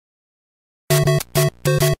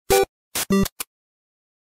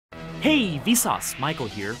Hey, Vsauce, Michael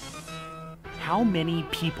here. How many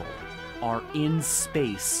people are in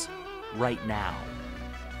space right now?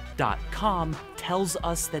 .com tells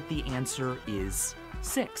us that the answer is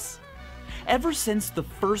 6. Ever since the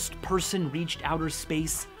first person reached outer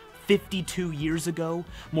space 52 years ago,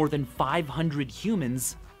 more than 500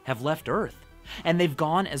 humans have left Earth. And they've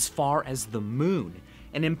gone as far as the moon,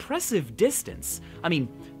 an impressive distance. I mean,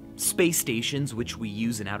 space stations, which we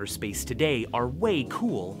use in outer space today, are way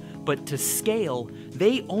cool, but to scale,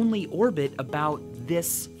 they only orbit about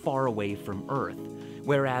this far away from Earth.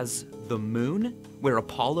 Whereas the moon, where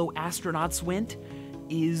Apollo astronauts went,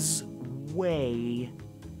 is way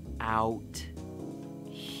out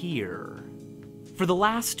here. For the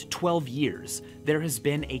last 12 years, there has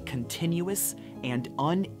been a continuous and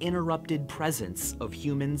uninterrupted presence of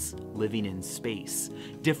humans living in space.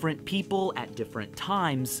 Different people at different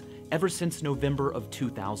times ever since November of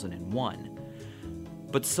 2001.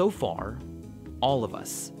 But so far, all of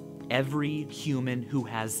us, every human who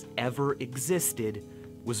has ever existed,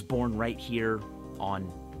 was born right here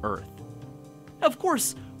on Earth. Of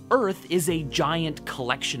course, Earth is a giant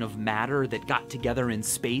collection of matter that got together in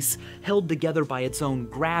space, held together by its own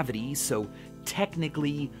gravity, so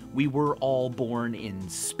technically we were all born in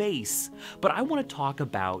space. But I want to talk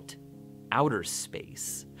about outer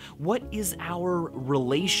space. What is our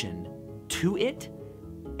relation to it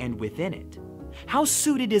and within it? How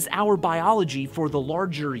suited is our biology for the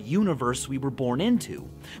larger universe we were born into?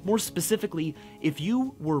 More specifically, if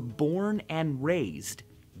you were born and raised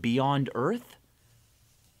beyond Earth,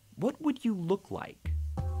 what would you look like?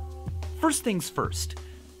 First things first,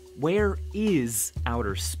 where is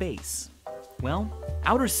outer space? Well,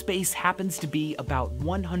 outer space happens to be about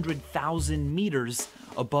 100,000 meters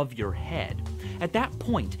above your head. At that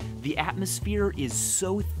point, the atmosphere is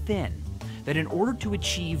so thin that in order to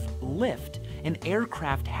achieve lift, an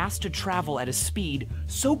aircraft has to travel at a speed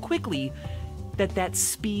so quickly that that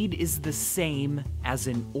speed is the same as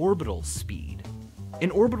an orbital speed.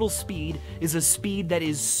 An orbital speed is a speed that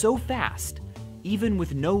is so fast, even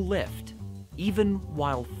with no lift, even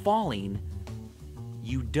while falling,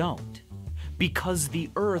 you don't. Because the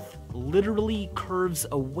Earth literally curves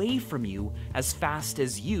away from you as fast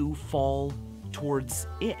as you fall towards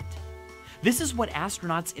it. This is what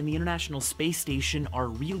astronauts in the International Space Station are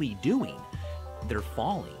really doing. They're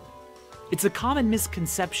falling. It's a common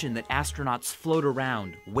misconception that astronauts float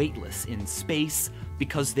around weightless in space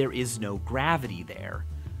because there is no gravity there.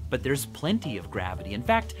 But there's plenty of gravity. In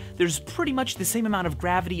fact, there's pretty much the same amount of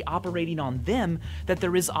gravity operating on them that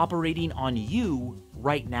there is operating on you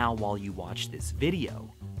right now while you watch this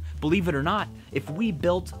video. Believe it or not, if we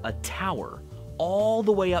built a tower all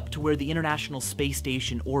the way up to where the International Space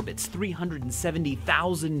Station orbits,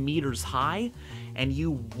 370,000 meters high, and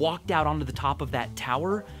you walked out onto the top of that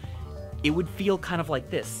tower, it would feel kind of like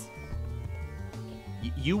this.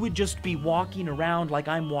 You would just be walking around like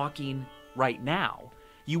I'm walking right now.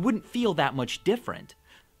 You wouldn't feel that much different.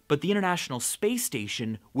 But the International Space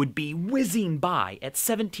Station would be whizzing by at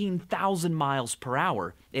 17,000 miles per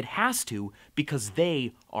hour. It has to, because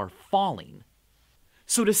they are falling.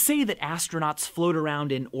 So to say that astronauts float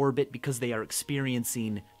around in orbit because they are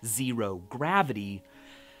experiencing zero gravity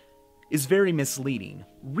is very misleading.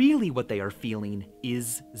 Really what they are feeling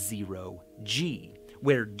is zero G,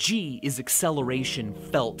 where G is acceleration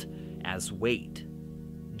felt as weight.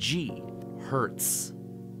 G hurts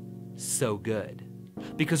so good.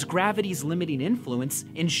 Because gravity's limiting influence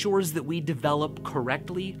ensures that we develop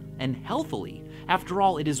correctly and healthily. After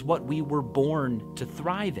all, it is what we were born to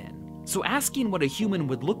thrive in. So asking what a human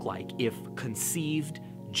would look like if conceived,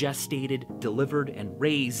 gestated, delivered, and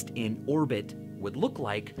raised in orbit would look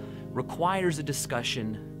like requires a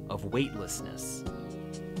discussion of weightlessness.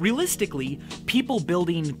 Realistically, people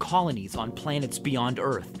building colonies on planets beyond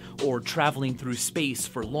Earth or traveling through space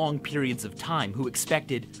for long periods of time who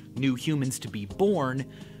expected new humans to be born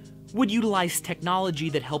would utilize technology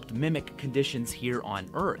that helped mimic conditions here on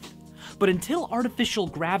Earth. But until artificial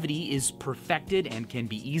gravity is perfected and can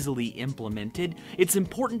be easily implemented, it's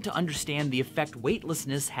important to understand the effect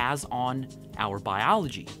weightlessness has on our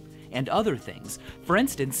biology and other things. For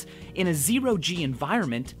instance, in a zero-G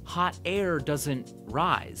environment, hot air doesn't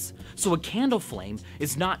rise. So a candle flame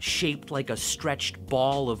is not shaped like a stretched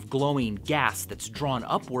ball of glowing gas that's drawn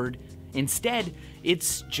upward. Instead,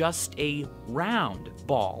 it's just a round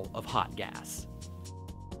ball of hot gas.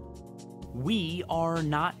 we are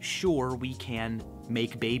not sure we can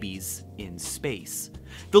make babies in space.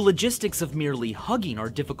 The logistics of merely hugging are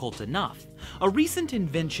difficult enough. A recent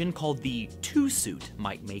invention called the two-suit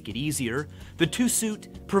might make it easier. The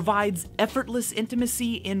two-suit provides effortless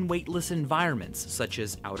intimacy in weightless environments, such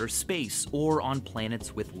as outer space or on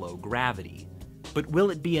planets with low gravity. But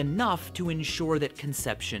will it be enough to ensure that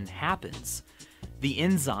conception happens? The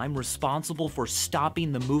enzyme responsible for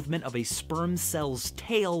stopping the movement of a sperm cell's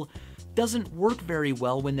tail doesn't work very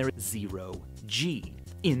well when there is 0 G.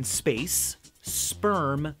 In space,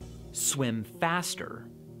 sperm swim faster.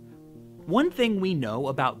 One thing we know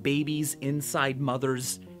about babies inside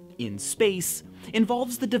mothers in space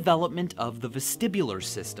involves the development of the vestibular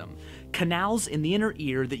system, canals in the inner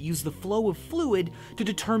ear that use the flow of fluid to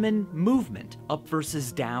determine movement, up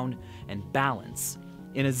versus down, and balance.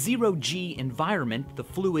 In a 0 G environment, the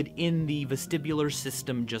fluid in the vestibular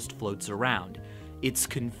system just floats around. It's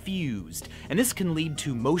confused, and this can lead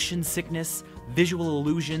to motion sickness, visual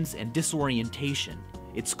illusions, and disorientation.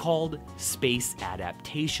 It's called space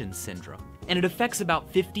adaptation syndrome, and it affects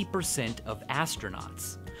about 50% of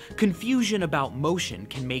astronauts. Confusion about motion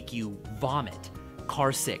can make you vomit,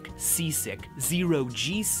 car sick, seasick, 0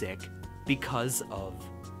 G sick because of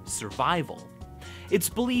survival. It's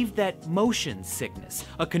believed that motion sickness,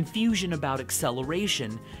 a confusion about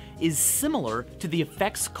acceleration, is similar to the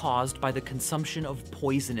effects caused by the consumption of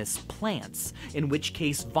poisonous plants, in which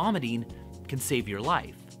case vomiting can save your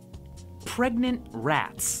life. Pregnant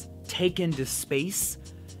rats taken to space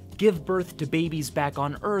give birth to babies back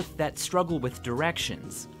on Earth that struggle with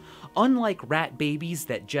directions. Unlike rat babies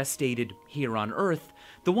that gestated here on Earth,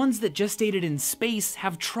 the ones that gestated in space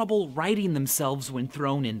have trouble righting themselves when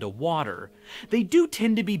thrown into water. They do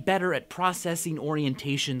tend to be better at processing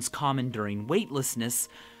orientations common during weightlessness,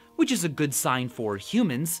 which is a good sign for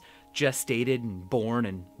humans, gestated and born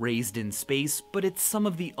and raised in space, but it's some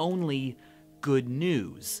of the only good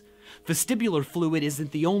news. Vestibular fluid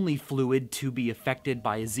isn't the only fluid to be affected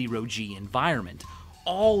by a 0 G environment.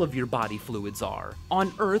 All of your body fluids are.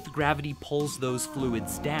 On Earth, gravity pulls those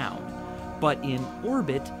fluids down. But in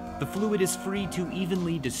orbit, the fluid is free to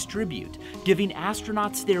evenly distribute, giving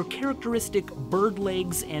astronauts their characteristic bird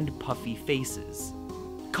legs and puffy faces.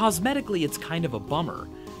 Cosmetically, it's kind of a bummer.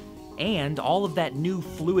 And all of that new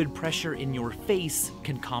fluid pressure in your face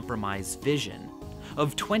can compromise vision.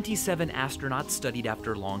 Of 27 astronauts studied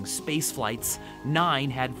after long space flights, 9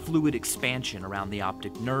 had fluid expansion around the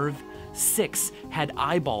optic nerve, 6 had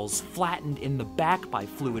eyeballs flattened in the back by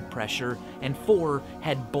fluid pressure, and 4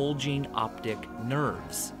 had bulging optic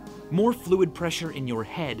nerves. More fluid pressure in your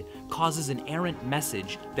head causes an errant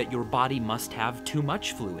message that your body must have too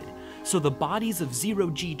much fluid. So the bodies of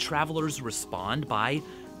 0 G travelers respond by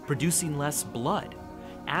producing less blood.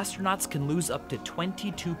 Astronauts can lose up to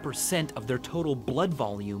 22% of their total blood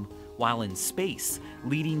volume while in space,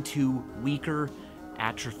 leading to weaker,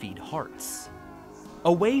 atrophied hearts.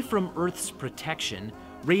 Away from Earth's protection,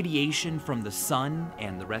 radiation from the sun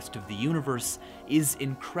and the rest of the universe is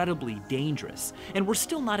incredibly dangerous, and we're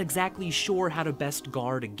still not exactly sure how to best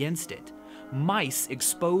guard against it. Mice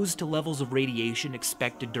exposed to levels of radiation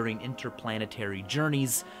expected during interplanetary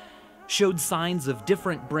journeys showed signs of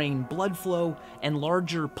different brain blood flow and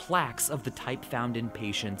larger plaques of the type found in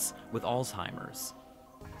patients with Alzheimer's.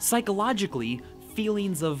 Psychologically,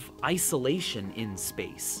 feelings of isolation in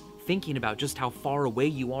space, thinking about just how far away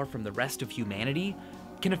you are from the rest of humanity,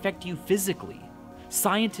 can affect you physically.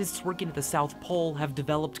 Scientists working at the South Pole have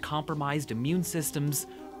developed compromised immune systems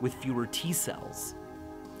with fewer T cells.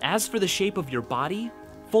 As for the shape of your body,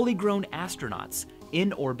 fully grown astronauts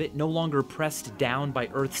in orbit, no longer pressed down by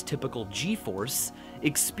Earth's typical G-force,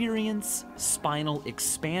 experience spinal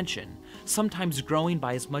expansion, sometimes growing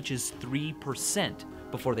by as much as 3%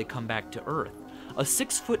 before they come back to Earth. A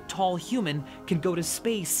 6-foot-tall human can go to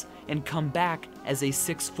space and come back as a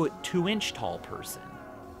 6-foot-2-inch-tall person.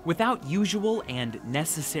 Without usual and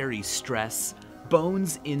necessary stress,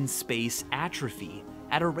 bones in space atrophy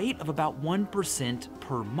at a rate of about 1%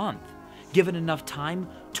 per month. Given enough time,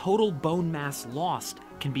 total bone mass lost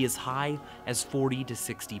can be as high as 40 to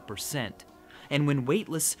 60%. And when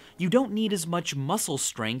weightless, you don't need as much muscle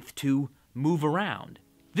strength to move around.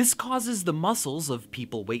 This causes the muscles of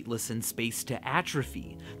people weightless in space to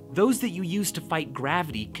atrophy. Those that you use to fight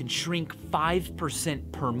gravity can shrink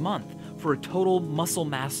 5% per month for a total muscle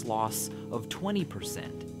mass loss of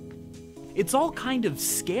 20%. It's all kind of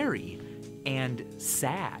scary and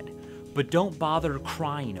sad. But don't bother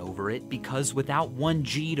crying over it, because without 1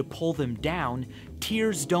 G to pull them down,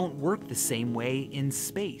 tears don't work the same way in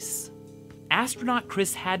space. Astronaut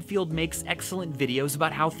Chris Hadfield makes excellent videos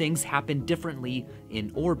about how things happen differently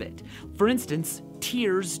in orbit. For instance,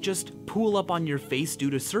 tears just pool up on your face due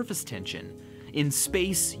to surface tension. In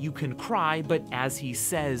space, you can cry, but as he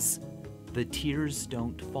says, the tears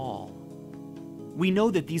don't fall. We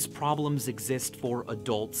know that these problems exist for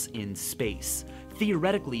adults in space.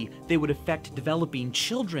 Theoretically, they would affect developing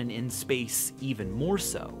children in space even more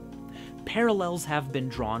so. Parallels have been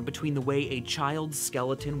drawn between the way a child's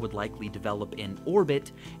skeleton would likely develop in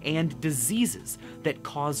orbit and diseases that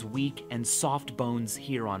cause weak and soft bones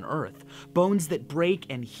here on Earth, bones that break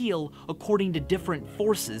and heal according to different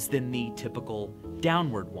forces than the typical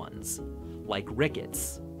downward ones, like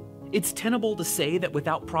rickets. It's tenable to say that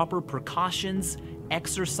without proper precautions,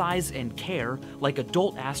 exercise, and care, like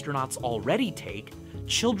adult astronauts already take,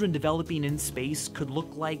 children developing in space could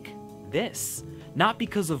look like this. Not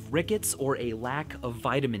because of rickets or a lack of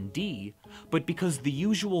vitamin D, but because the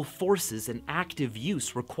usual forces and active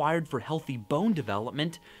use required for healthy bone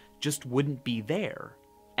development just wouldn't be there.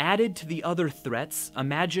 Added to the other threats,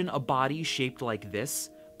 imagine a body shaped like this,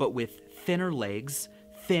 but with thinner legs,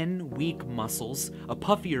 thin, weak muscles, a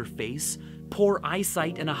puffier face, poor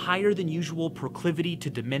eyesight, and a higher than usual proclivity to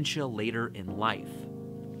dementia later in life.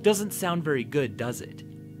 Doesn't sound very good, does it?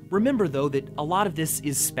 Remember though that a lot of this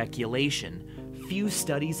is speculation. Few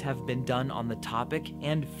studies have been done on the topic,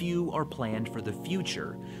 and few are planned for the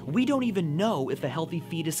future. We don't even know if a healthy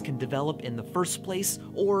fetus can develop in the first place,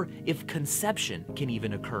 or if conception can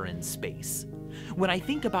even occur in space. When I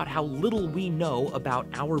think about how little we know about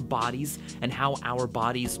our bodies and how our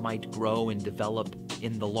bodies might grow and develop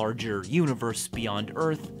in the larger universe beyond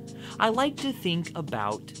Earth, I like to think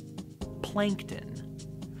about plankton.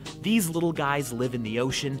 These little guys live in the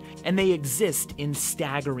ocean, and they exist in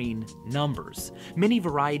staggering numbers. Many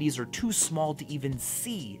varieties are too small to even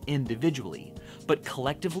see individually, but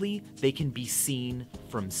collectively, they can be seen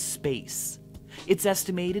from space. It's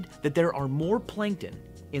estimated that there are more plankton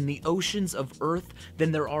in the oceans of Earth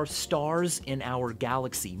than there are stars in our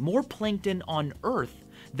galaxy. More plankton on Earth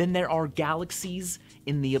than there are galaxies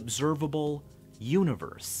in the observable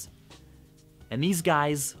universe. And these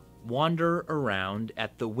guys wander around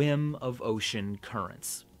at the whim of ocean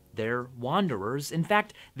currents. They're wanderers. In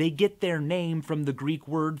fact, they get their name from the Greek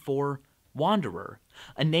word for wanderer,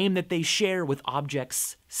 a name that they share with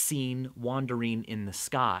objects seen wandering in the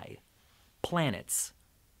sky. Planets.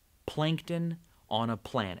 Plankton on a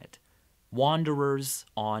planet. Wanderers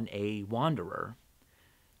on a wanderer.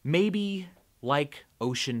 Maybe, like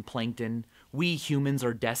ocean plankton, we humans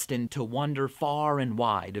are destined to wander far and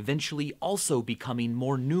wide, eventually also becoming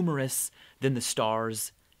more numerous than the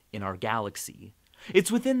stars in our galaxy.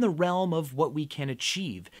 It's within the realm of what we can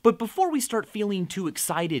achieve. But before we start feeling too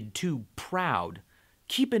excited, too proud,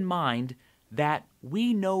 keep in mind that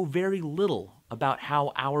we know very little about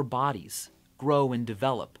how our bodies grow and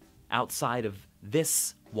develop outside of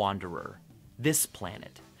this wanderer, this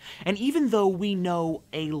planet. And even though we know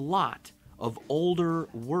a lot of older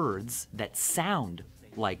words that sound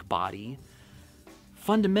like body,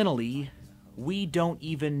 fundamentally, we don't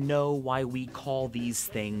even know why we call these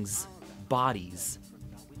things bodies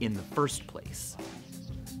in the first place.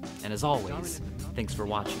 And as always, thanks for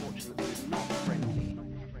watching.